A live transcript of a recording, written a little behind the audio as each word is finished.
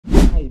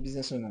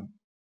business owner.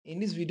 In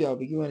this video, I'll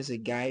be giving us a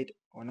guide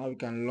on how we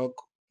can log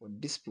for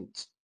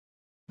dispute.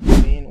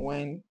 I mean,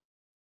 when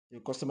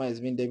your customer is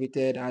being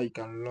debited, how you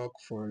can log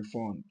for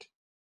refund.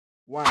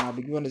 One, I'll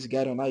be giving us a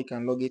guide on how you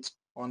can log it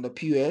on the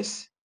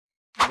POS.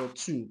 Number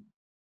two,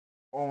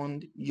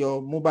 on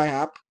your mobile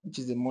app, which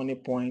is the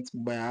Moniepoint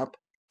mobile app.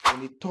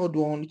 And the third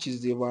one, which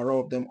is the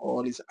overall of them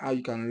all, is how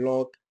you can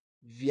log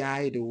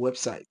via the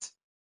website.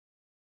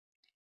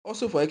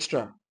 Also, for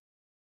extra,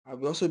 I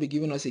will also be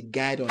giving us a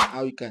guide on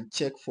how you can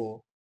check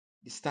for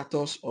the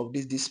status of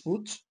this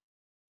dispute,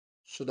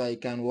 so that you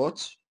can you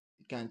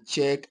can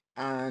check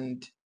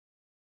and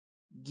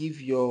give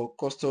your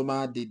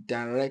customer the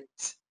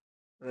direct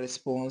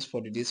response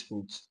for the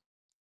dispute.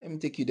 Let me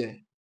take you there.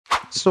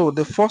 So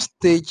the first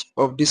stage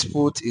of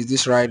dispute is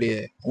this right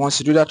here. Once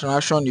you do that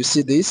transaction, you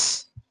see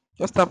this,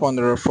 just tap on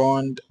the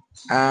refund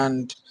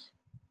and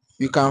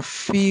you can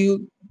fill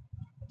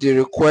the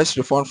request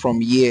refund from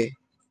here.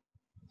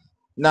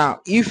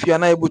 Now if you are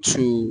not able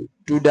to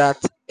do that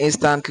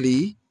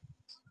instantly,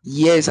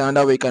 here is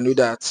another way you can do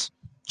that.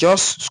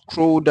 Just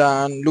scroll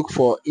down, look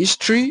for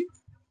history.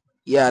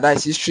 Yeah,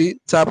 that's history.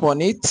 Tap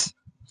on it.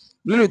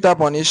 When you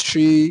tap on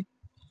history,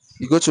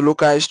 you go to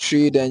local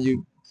history, then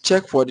you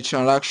check for the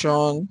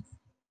transaction.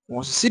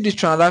 Once you see the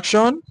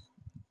transaction,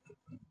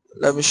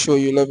 let me show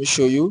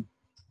you.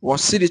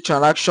 Once you see the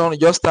transaction,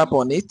 just tap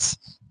on it.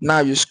 Now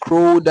you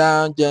scroll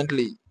down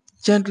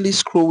gently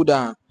scroll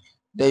down,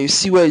 then you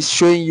see where it's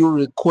showing you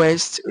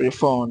request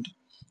refund.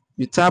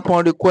 You tap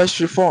on request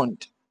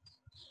refund,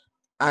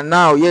 and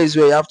now here is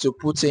where you have to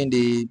put in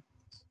the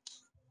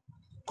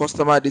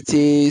customer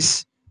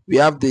details. We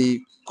have the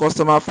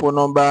customer phone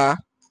number,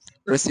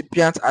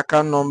 recipient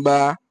account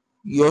number.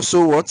 You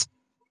also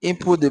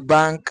input the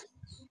bank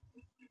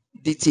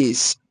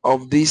details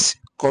of this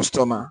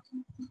customer.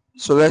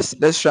 So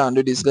let's try and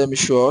do this. Let me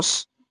show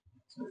us.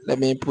 Let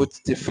me input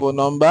the phone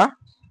number.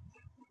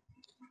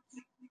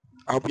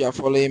 I hope you are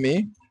following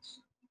me.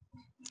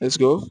 Let's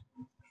go.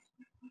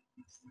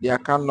 The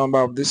account number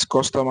of this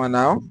customer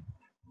now.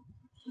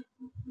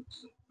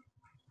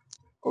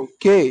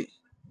 Okay,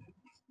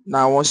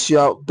 now once you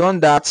have done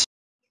that,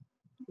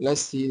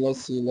 let's see.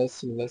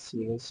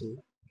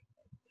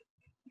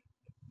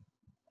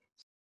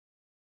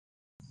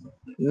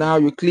 Now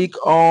you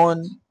click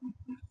on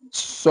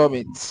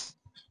submit.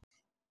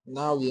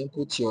 Now you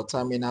input your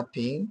terminal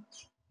pin.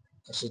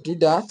 As you do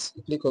that,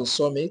 you click on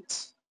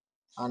submit,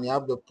 and you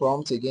have the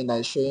prompt again that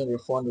is showing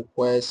refund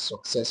request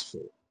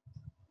successful.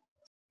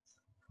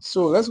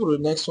 So let's go to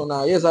the next one.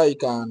 Now here's how you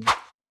can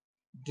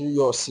do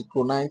your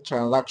synchronized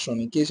transaction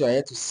in case you are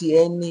here to see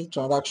any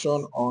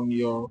transaction on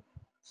your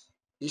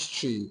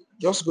history.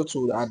 Just go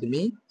to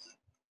admin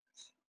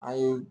and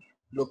you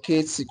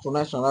locate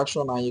synchronize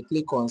transaction and you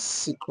click on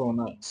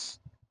synchronize.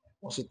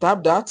 Once you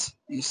tap that,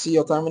 you see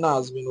your terminal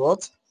has been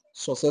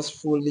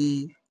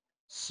successfully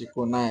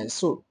synchronized.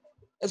 So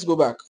let's go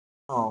back.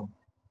 Now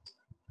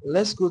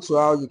let's go to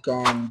how you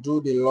can do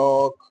the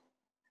log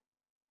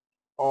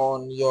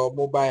on your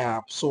mobile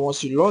app. So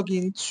once you log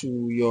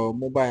into your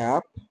mobile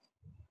app,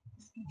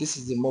 this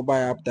is the mobile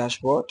app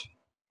dashboard.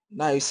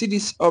 Now you see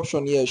this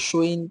option here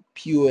showing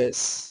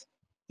POS.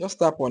 Just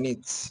tap on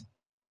it.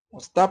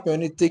 Once tap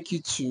on it, take you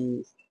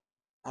to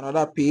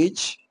another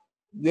page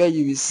where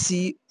you will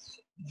see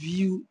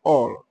view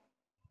all.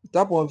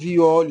 Tap on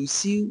view all, you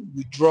see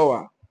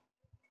withdrawal.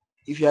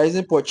 If you are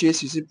using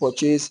purchase, you see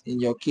purchase in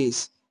your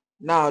case.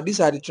 Now these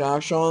are the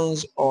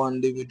transactions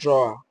on the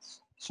withdrawal.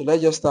 So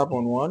let's just tap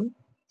on one.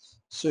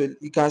 So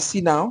you can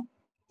see now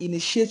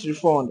initiate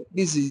refund.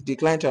 This is the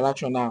client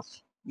transaction. Now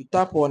you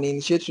tap on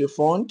initiate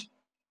refund.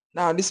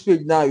 Now this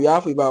page, now you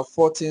have about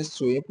 4 things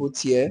to input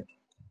here.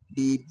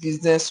 The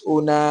business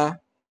owner,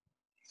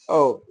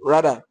 oh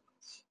rather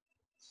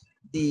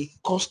the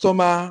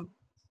customer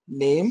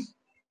name,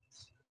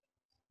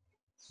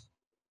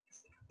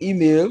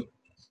 email,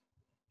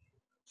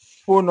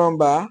 phone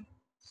number,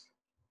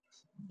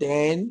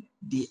 then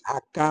the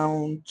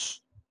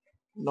account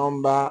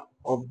number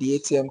of the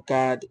ATM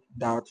card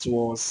that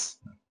was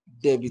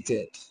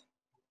debited.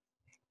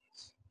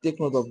 Take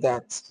note of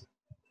that.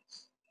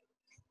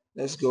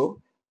 Let's go.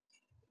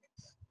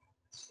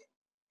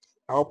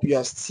 I hope you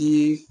are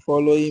still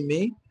following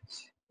me.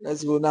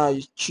 Let's go now.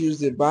 You choose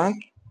the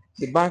bank.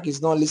 The bank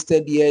is not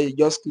listed here. You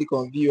just click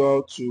on view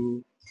all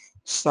to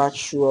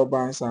search through all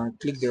banks and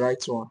click the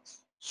right one.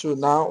 So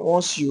now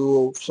once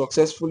you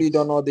successfully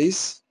done all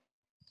this,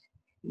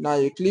 now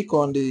you click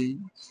on the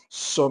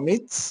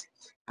submit,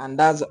 and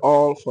that's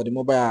all for the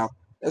mobile app.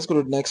 Let's go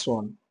to the next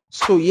one.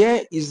 So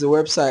here is the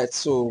website.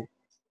 So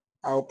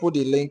I'll put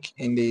the link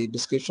in the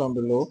description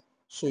below.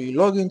 So you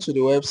log into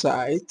the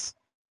website,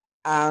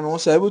 and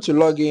once you're able to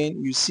log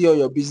in, you see all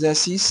your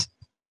businesses.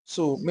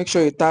 So make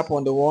sure you tap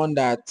on the one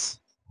that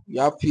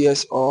you have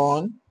PS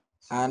on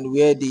and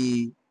where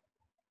the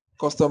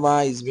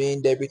customer is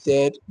being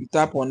debited. You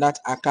tap on that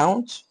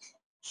account.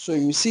 So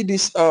you see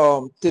this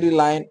 3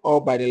 line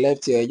up by the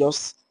left here.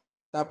 Just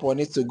tap on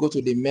it to go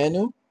to the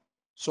menu.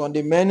 So on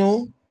the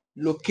menu,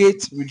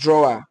 locate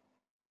withdrawal.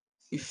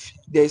 if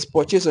there is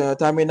purchase on your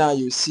terminal,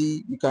 you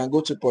see you can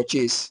go to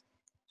purchase.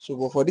 So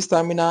but for this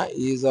terminal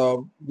is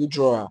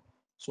withdrawal.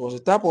 So as you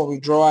tap on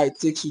withdrawal, it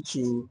takes you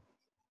to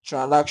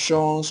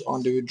transactions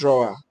on the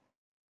withdrawal.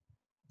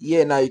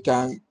 Here now you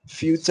can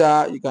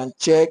filter, you can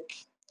check,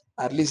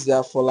 at least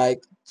there for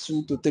like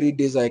 2 to 3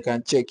 days I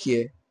can check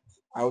here.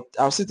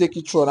 I'll still take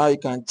you through on how you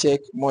can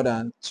check more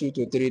than 2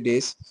 to 3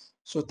 days.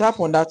 So tap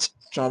on that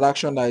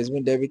transaction that is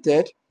being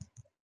debited.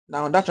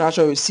 Now on that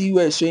transaction you see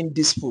where it's showing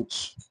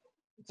dispute.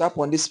 Tap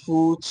on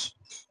dispute,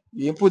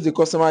 you input the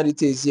customer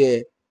details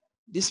here.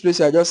 This place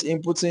you are just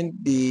inputting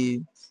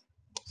the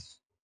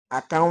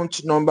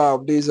account number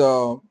of this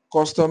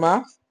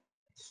customer.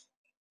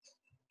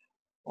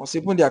 Once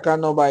you input the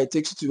account number, it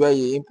takes you to where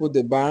you input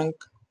the bank.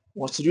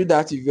 Once you do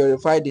that, you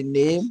verify the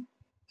name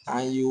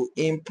and you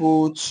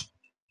input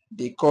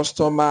the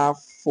customer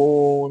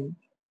phone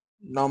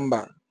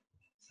number.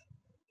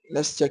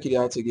 Let's check it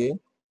out again.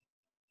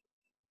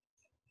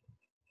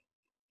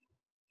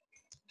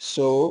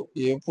 So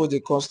you input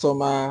the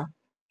customer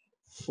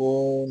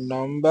phone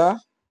number.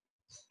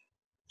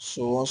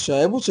 So once you're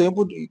able to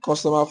input the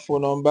customer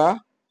phone number,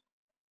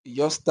 you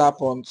just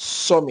tap on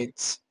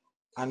submit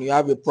and you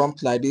have a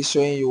prompt like this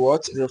showing you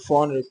what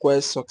refund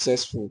request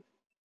successful.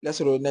 Let's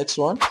go to the next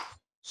one.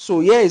 So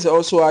here is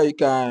also how you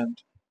can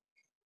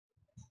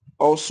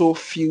also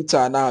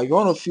filter. Now you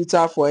want to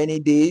filter for any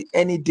day,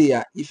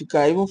 if you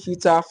can even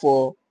filter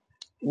for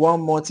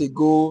 1 month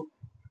ago,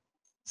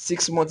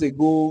 6 months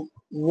ago,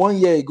 1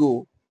 year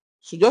ago.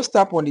 So just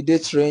tap on the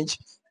date range,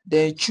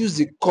 then choose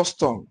the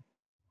custom.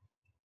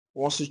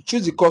 Once you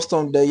choose the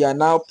custom, then you are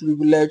now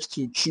privileged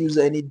to choose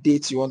any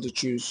date you want to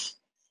choose.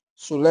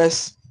 So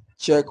let's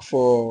check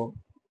for,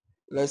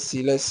 let's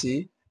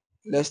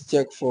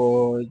check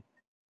for,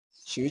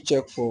 should we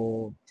check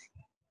for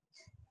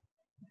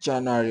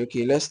January?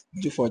 Okay, let's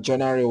do for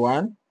January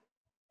 1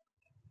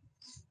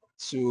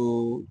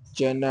 to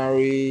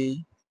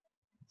January,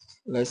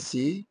 let's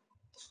see,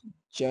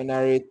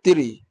 January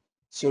 3.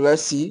 So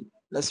let's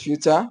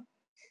filter.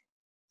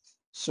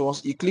 So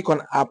once you click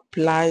on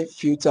apply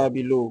filter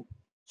below,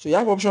 so you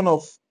have option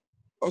of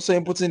also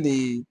inputting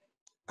the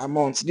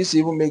amount. This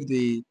will even make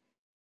the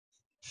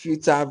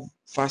filter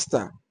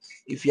faster.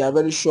 If you are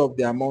very sure of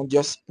the amount,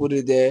 just put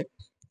it there,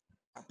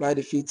 apply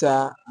the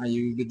filter, and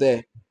you will be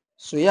there.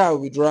 So yeah,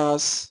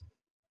 withdrawals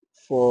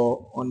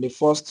for on the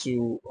 1st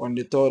to on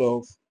the 3rd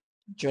of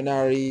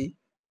January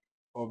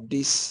of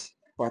this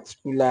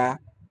particular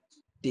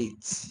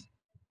date.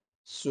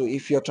 So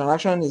if your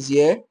transaction is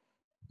here,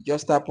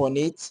 just tap on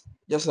it,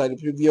 just like the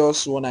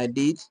previous one I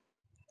did.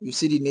 You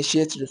see the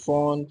initiate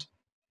refund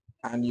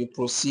and you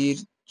proceed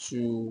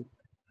to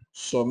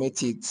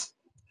submit it.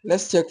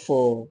 Let's check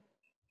for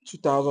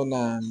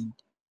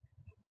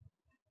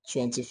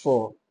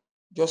 2024,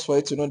 just for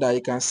you to know that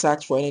you can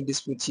search for any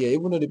dispute here.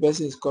 Even though the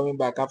person is coming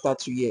back after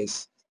 2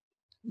 years,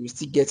 you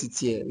still get it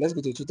here. Let's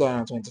go to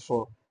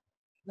 2024.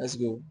 Let's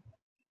go.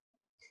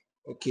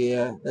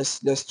 Okay,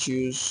 let's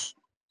choose,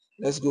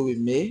 let's go with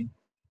May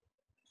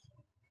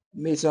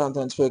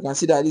 2024. You can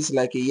see that this is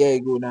like a year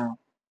ago now.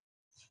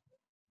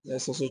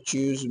 Let's also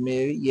choose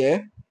May, yeah.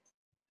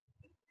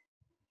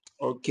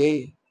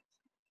 Okay,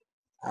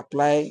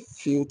 apply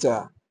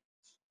filter.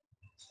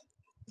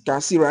 You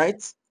can see,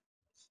 right,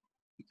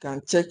 you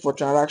can check for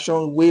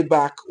transaction way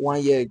back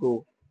 1 year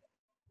ago.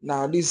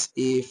 Now this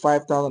is a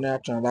 5,000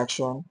 naira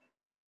transaction.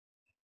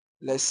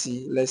 Let's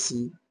see,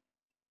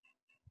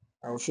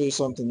 I will show you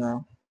something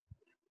now.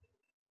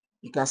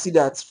 You can see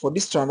that for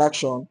this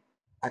transaction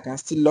I can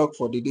still log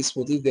for the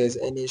dispute if there's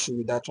any issue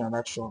with that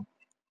transaction.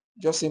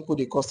 Just input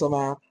the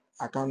customer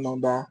account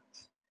number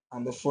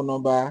and the phone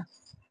number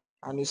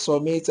and you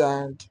submit,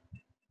 and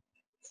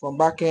from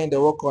backend they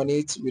work on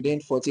it.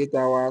 Within 48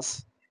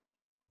 hours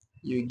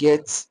you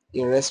get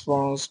a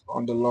response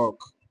on the log.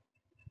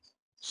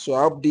 So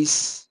I hope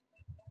this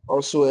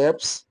also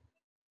helps.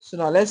 So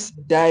now let's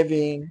dive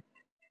in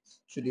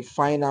to the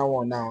final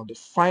one. Now the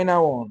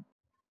final one,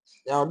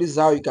 now this is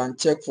how you can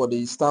check for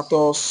the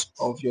status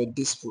of your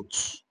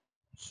dispute.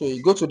 So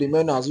you go to the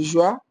menu as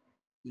usual,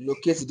 you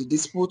locate the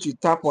dispute, you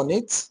tap on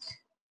it,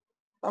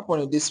 tap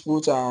on the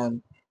dispute,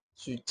 and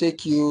to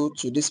take you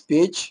to this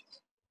page.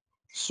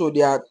 So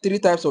there are 3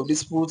 types of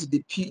disputes.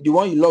 The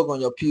one you log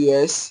on your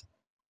POS,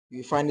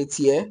 you find it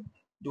here.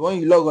 The one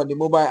you log on the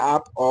mobile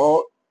app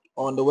or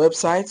on the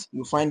website,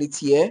 you find it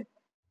here.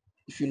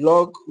 If you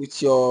log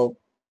with your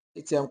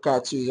ATM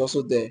card too, is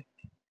also there. If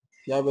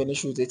you have any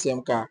issue with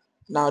ATM card.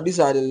 Now these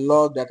are the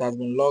log that has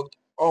been logged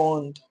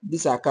on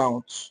this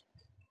account.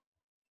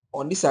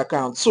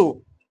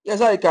 So here's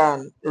how you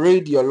can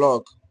read your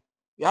log.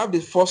 You have the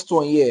first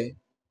one here,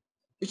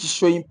 which is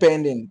showing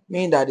pending,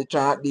 meaning that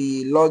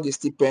the log is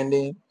still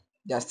pending.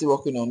 They are still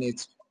working on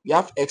it. You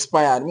have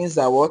expired, means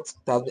that what,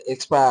 it has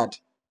expired.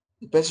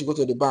 The person go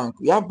to the bank.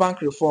 We have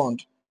bank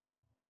refund.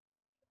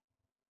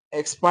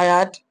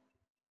 Expired,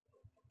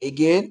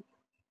 again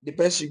the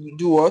person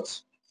do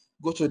what,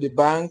 go to the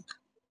bank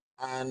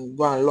and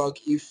go and log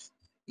if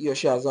he or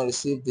she has not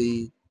received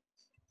the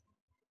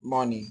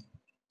money.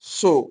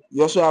 So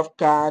you also have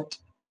card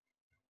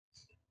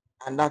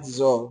And that is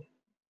all.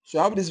 So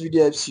I hope this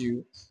video helps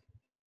you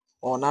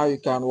on how you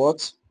can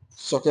what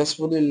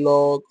successfully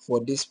log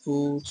for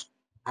dispute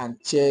and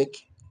check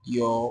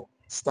your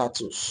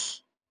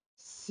status.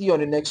 See you on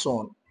the next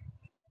one.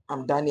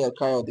 I'm Daniel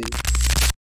Kayode.